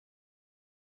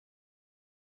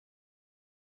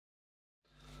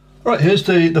Right, here's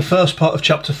the first part of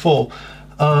chapter 4.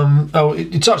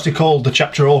 It's actually called the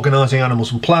chapter Organising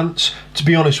Animals and Plants. To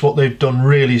be honest, what they've done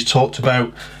really is talked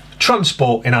about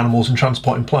transport in animals and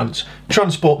transport in plants.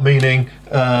 Transport meaning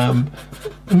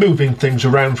moving things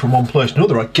around from one place to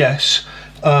another, I guess.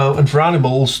 And for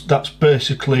animals, that's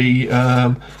basically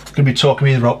going to be talking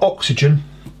either about oxygen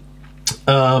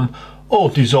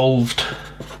or dissolved,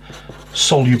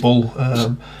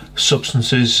 soluble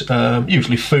substances,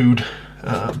 usually food.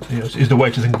 Is the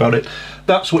way to think about it.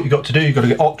 That's what you've got to do. You've got to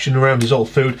get oxygen around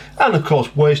dissolved food, and of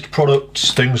course waste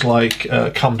products, things like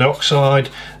carbon dioxide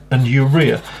and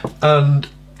urea. And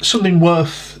something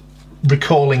worth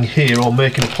recalling here, or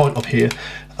making a point of here,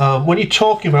 when you're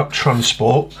talking about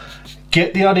transport,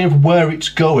 get the idea of where it's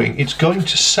going. It's going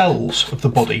to cells of the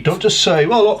body. Don't just say,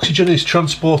 well, oxygen is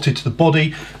transported to the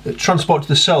body, transported to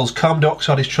the cells. Carbon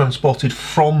dioxide is transported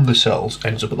from the cells,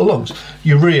 ends up at the lungs.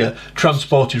 Urea,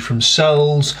 transported from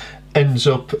cells, ends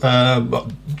up,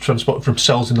 transported from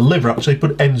cells in the liver actually,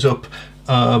 but ends up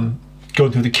going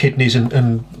through the kidneys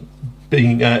and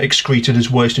being excreted as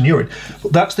waste and urine.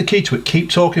 But that's the key to it. Keep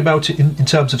talking about it in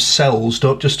terms of cells.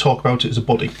 Don't just talk about it as a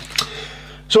body.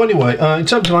 So anyway, in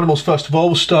terms of animals, first of all,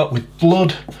 we'll start with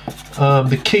blood.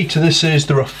 The key to this is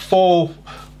there are 4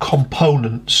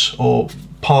 components, or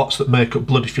parts, that make up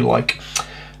blood, if you like.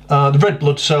 The red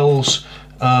blood cells,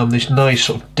 this nice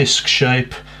sort of disc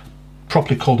shape,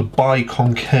 properly called a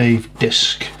biconcave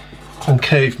disc.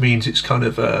 Concave means it's kind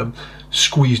of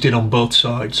squeezed in on both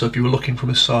sides, so if you were looking from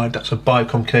a side, that's a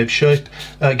biconcave shape.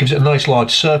 It gives it a nice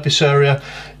large surface area.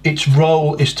 Its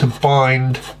role is to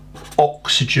bind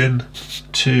oxygen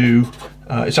to,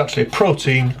 it's actually a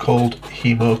protein called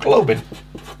hemoglobin.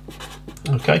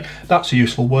 Okay, that's a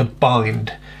useful word,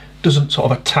 bind. Doesn't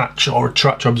sort of attach or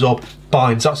attract or absorb,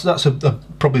 binds. That's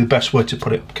probably the best way to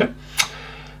put it. Okay.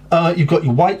 You've got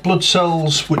your white blood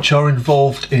cells, which are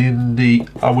involved in the,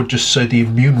 I would just say, the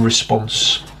immune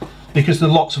response, because there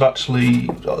are lots of actually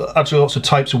lots of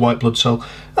types of white blood cell,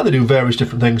 and they do various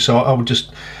different things. So I would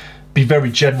just be very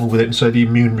general with it and say the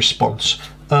immune response.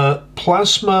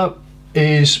 Plasma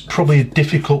is probably a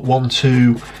difficult one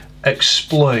to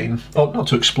explain, or not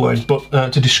to explain,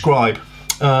 but to describe.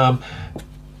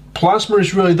 Plasma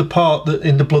is really the part that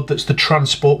in the blood that's the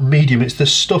transport medium. It's the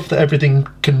stuff that everything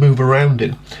can move around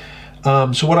in.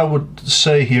 So what I would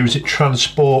say here is it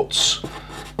transports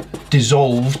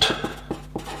dissolved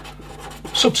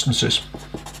substances.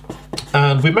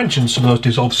 And we mentioned some of those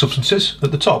dissolved substances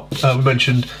at the top. We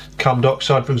mentioned carbon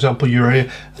dioxide, for example,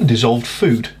 urea, and dissolved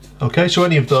food. Okay, so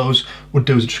any of those would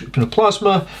do as a treatment of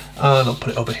plasma. And I'll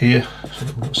put it over here so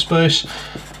that we've got space.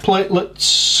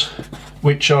 Platelets,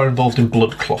 which are involved in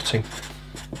blood clotting.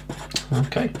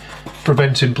 Okay,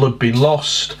 preventing blood being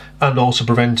lost, and also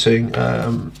preventing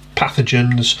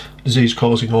pathogens,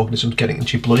 disease-causing organisms getting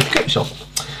into your blood if you get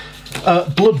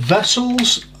yourself. Blood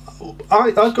vessels.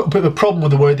 I've got a bit of a problem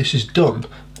with the way this is done.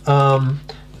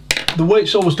 The way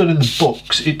it's always done in the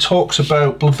books, it talks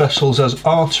about blood vessels as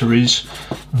arteries,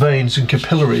 veins and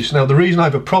capillaries. Now the reason I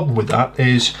have a problem with that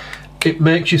is it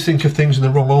makes you think of things in the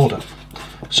wrong order.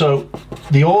 So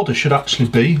the order should actually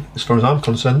be, as far as I'm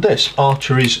concerned, this: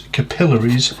 arteries,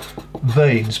 capillaries,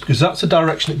 veins, because that's the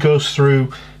direction it goes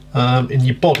through in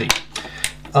your body.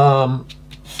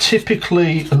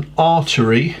 Typically an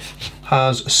artery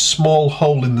has a small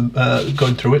hole in the,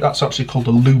 going through it. That's actually called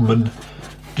a lumen.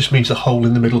 Just means the hole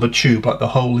in the middle of a tube, like the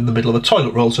hole in the middle of a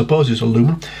toilet roll, I suppose, is a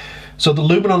lumen. So the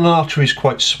lumen on an artery is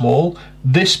quite small.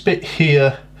 This bit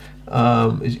here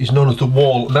is known as the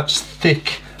wall, and that's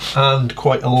thick and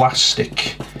quite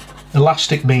elastic.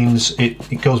 Elastic means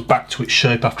it goes back to its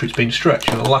shape after it's been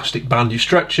stretched. An elastic band, you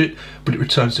stretch it, but it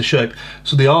returns to shape.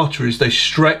 So the arteries, they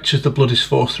stretch as the blood is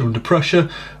forced through under pressure,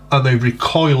 and they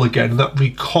recoil again, and that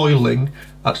recoiling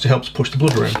actually helps push the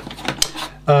blood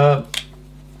around.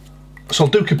 So I'll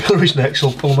do capillaries next.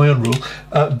 I'll follow my own rule.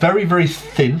 Very, very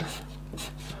thin,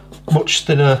 much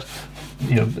thinner,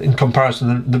 you know, in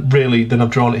comparison than I've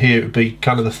drawn it here. It would be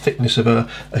kind of the thickness of a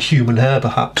human hair,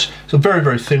 perhaps. So very,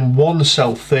 very thin, 1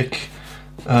 cell thick,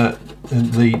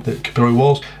 in the capillary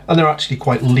walls, and they're actually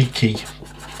quite leaky.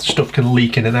 Stuff can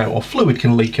leak in and out, or fluid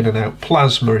can leak in and out.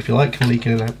 Plasma, if you like, can leak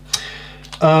in and out.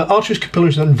 Arteries,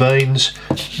 capillaries, and veins.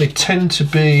 They tend to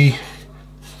be,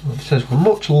 it says,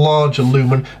 much larger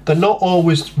lumen. They're not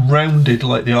always rounded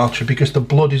like the artery because the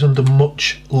blood is under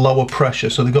much lower pressure.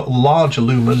 So they've got larger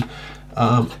lumen,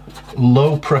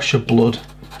 low pressure blood,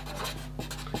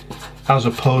 as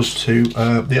opposed to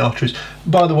the arteries.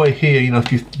 By the way, here, you know,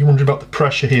 if you're wondering about the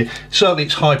pressure here, certainly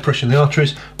it's high pressure in the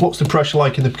arteries. What's the pressure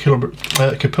like in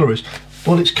the capillaries?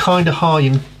 Well, it's kind of high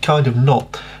and kind of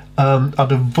not.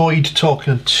 I'd avoid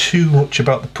talking too much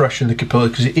about the pressure in the capillary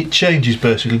because it changes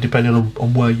basically depending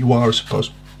on where you are, I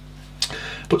suppose.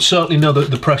 But certainly know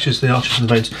that the pressures, the arteries and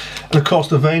the veins. And of course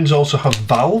the veins also have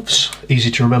valves,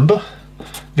 easy to remember.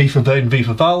 V for vein, V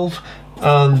for valve.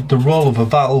 And the role of a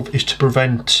valve is to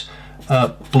prevent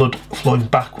blood flowing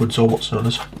backwards, or what's known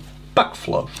as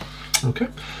backflow. Okay.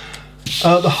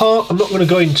 The heart, I'm not going to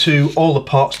go into all the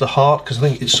parts of the heart because I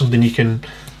think it's something you can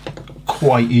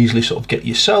quite easily sort of get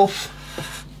yourself.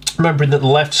 Remembering that the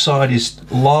left side is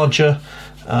larger,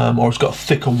 or it's got a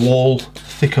thicker wall,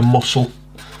 thicker muscle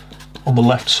on the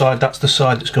left side. That's the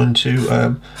side that's going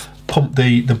to pump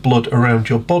the blood around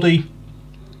your body.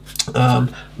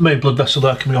 Main blood vessel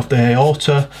there coming off the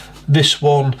aorta. This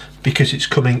one, because it's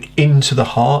coming into the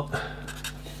heart,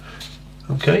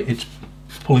 okay, it's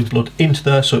pulling blood into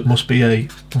there, so it must be a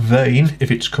vein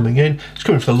if it's coming in. It's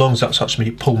coming from the lungs, that's actually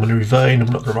a pulmonary vein. I'm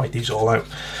not going to write these all out.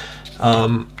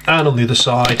 And on the other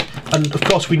side, and of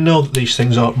course we know that these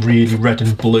things aren't really red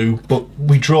and blue, but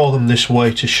we draw them this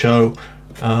way to show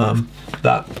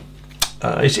that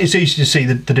it's easy to see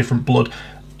the different blood.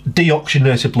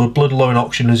 Deoxygenated blood, blood low in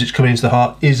oxygen as it's coming into the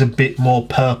heart, is a bit more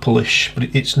purplish, but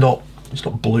it's not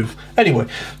blue. Anyway,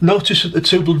 notice that the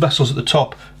two blood vessels at the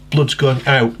top, blood's going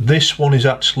out. This one is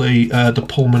actually the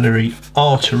pulmonary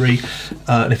artery,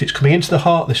 and if it's coming into the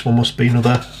heart, this one must be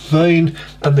another vein,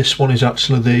 and this one is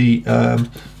actually the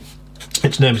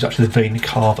its name is actually the vena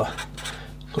cava.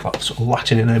 Got that sort of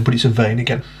Latin name, but it's a vein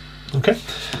again. Okay,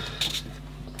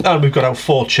 and we've got our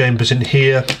 4 chambers in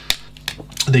here.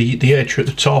 The atria at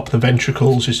the top, the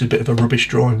ventricles is a bit of a rubbish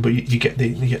drawing, but you get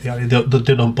the idea.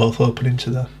 They don't both open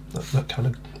into that kind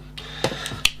of.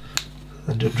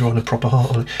 End up drawing a proper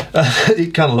heart on it.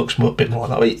 It kind of looks a bit more like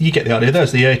that, but you get the idea.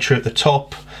 There's the atria at the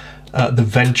top, the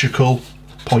ventricle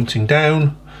pointing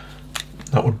down.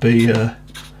 That would be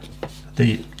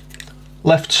the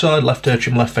left side, left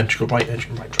atrium, left ventricle, right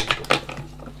atrium, right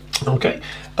ventricle. Okay.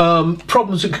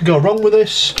 Problems that could go wrong with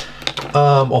this,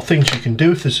 or things you can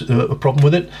do if there's a problem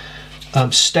with it.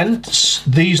 Stents.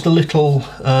 These are the little,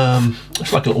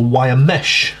 it's like a little wire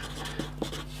mesh,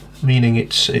 meaning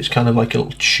it's kind of like a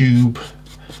little tube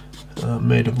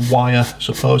made of wire, I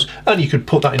suppose, and you could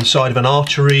put that inside of an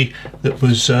artery that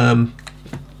was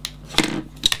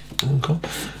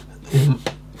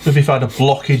if you've had a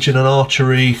blockage in an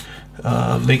artery,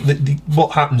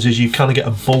 what happens is you kind of get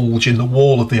a bulge in the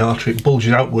wall of the artery. It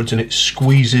bulges outwards and it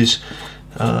squeezes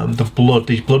the blood.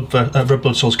 These red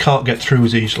blood cells can't get through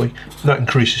as easily, and that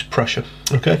increases pressure.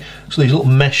 Okay, so these little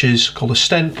meshes called a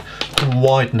stent can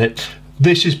widen it.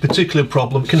 This is a particular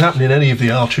problem. It can happen in any of the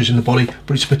arteries in the body,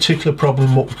 but it's a particular problem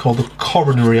in what we call the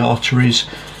coronary arteries,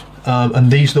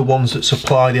 and these are the ones that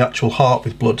supply the actual heart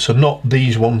with blood. So not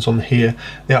these ones on here,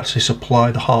 they actually supply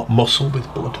the heart muscle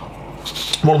with blood.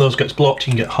 One of those gets blocked,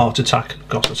 you can get a heart attack. Of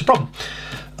course, that's a problem.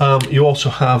 You also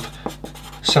have,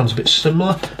 sounds a bit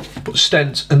similar, but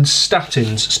stents and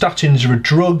statins. Statins are a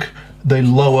drug, they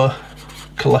lower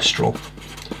cholesterol.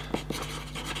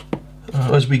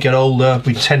 As we get older,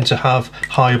 we tend to have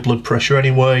higher blood pressure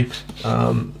anyway,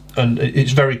 and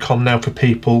it's very common now for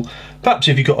people, perhaps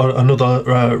if you've got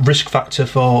another risk factor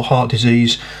for heart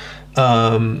disease,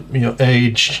 you know,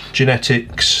 age,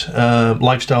 genetics,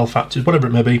 lifestyle factors, whatever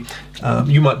it may be,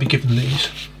 you might be given these.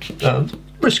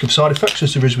 Risk of side effects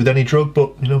as there is with any drug,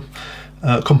 but you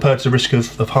know, compared to the risk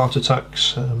of heart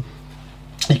attacks,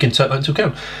 you can take that into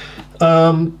account.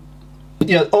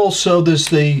 Yeah, also there's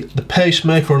the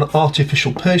pacemaker, or an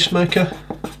artificial pacemaker.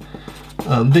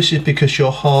 This is because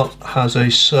your heart has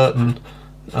a certain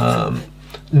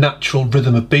natural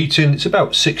rhythm of beating. It's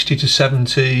about 60 to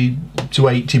 70 to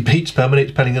 80 beats per minute,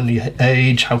 depending on your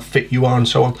age, how fit you are, and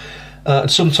so on.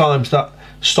 And sometimes that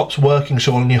stops working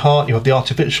so on your heart. You have the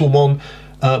artificial one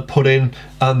put in,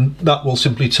 and that will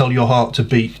simply tell your heart to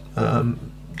beat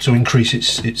to increase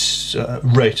its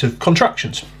rate of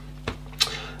contractions.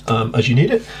 As you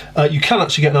need it. You can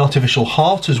actually get an artificial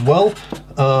heart as well.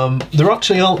 There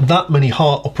actually aren't that many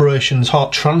heart operations,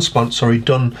 heart transplants, sorry,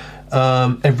 done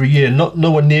every year.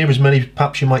 Nowhere near as many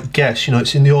perhaps you might guess. You know,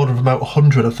 it's in the order of about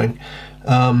 100, I think.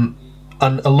 And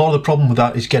a lot of the problem with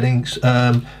that is getting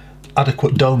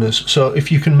adequate donors. So if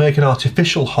you can make an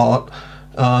artificial heart,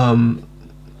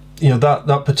 you know,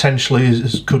 that potentially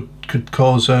could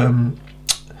cause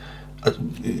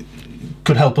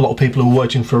could help a lot of people who are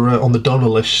waiting for on the donor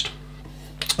list.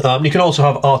 You can also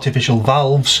have artificial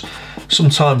valves.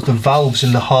 Sometimes the valves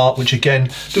in the heart, which again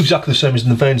do exactly the same as in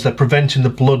the veins, they're preventing the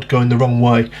blood going the wrong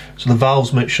way. So the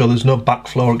valves make sure there's no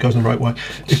backflow or it goes in the right way.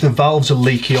 If the valves are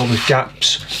leaky or there's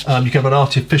gaps, you can have an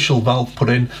artificial valve put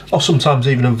in, or sometimes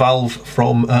even a valve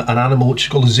from an animal, which is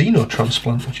called a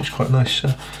xenotransplant, which is quite a nice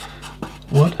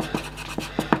word.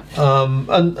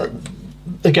 And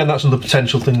again, that's another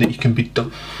potential thing that you can be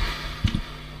done.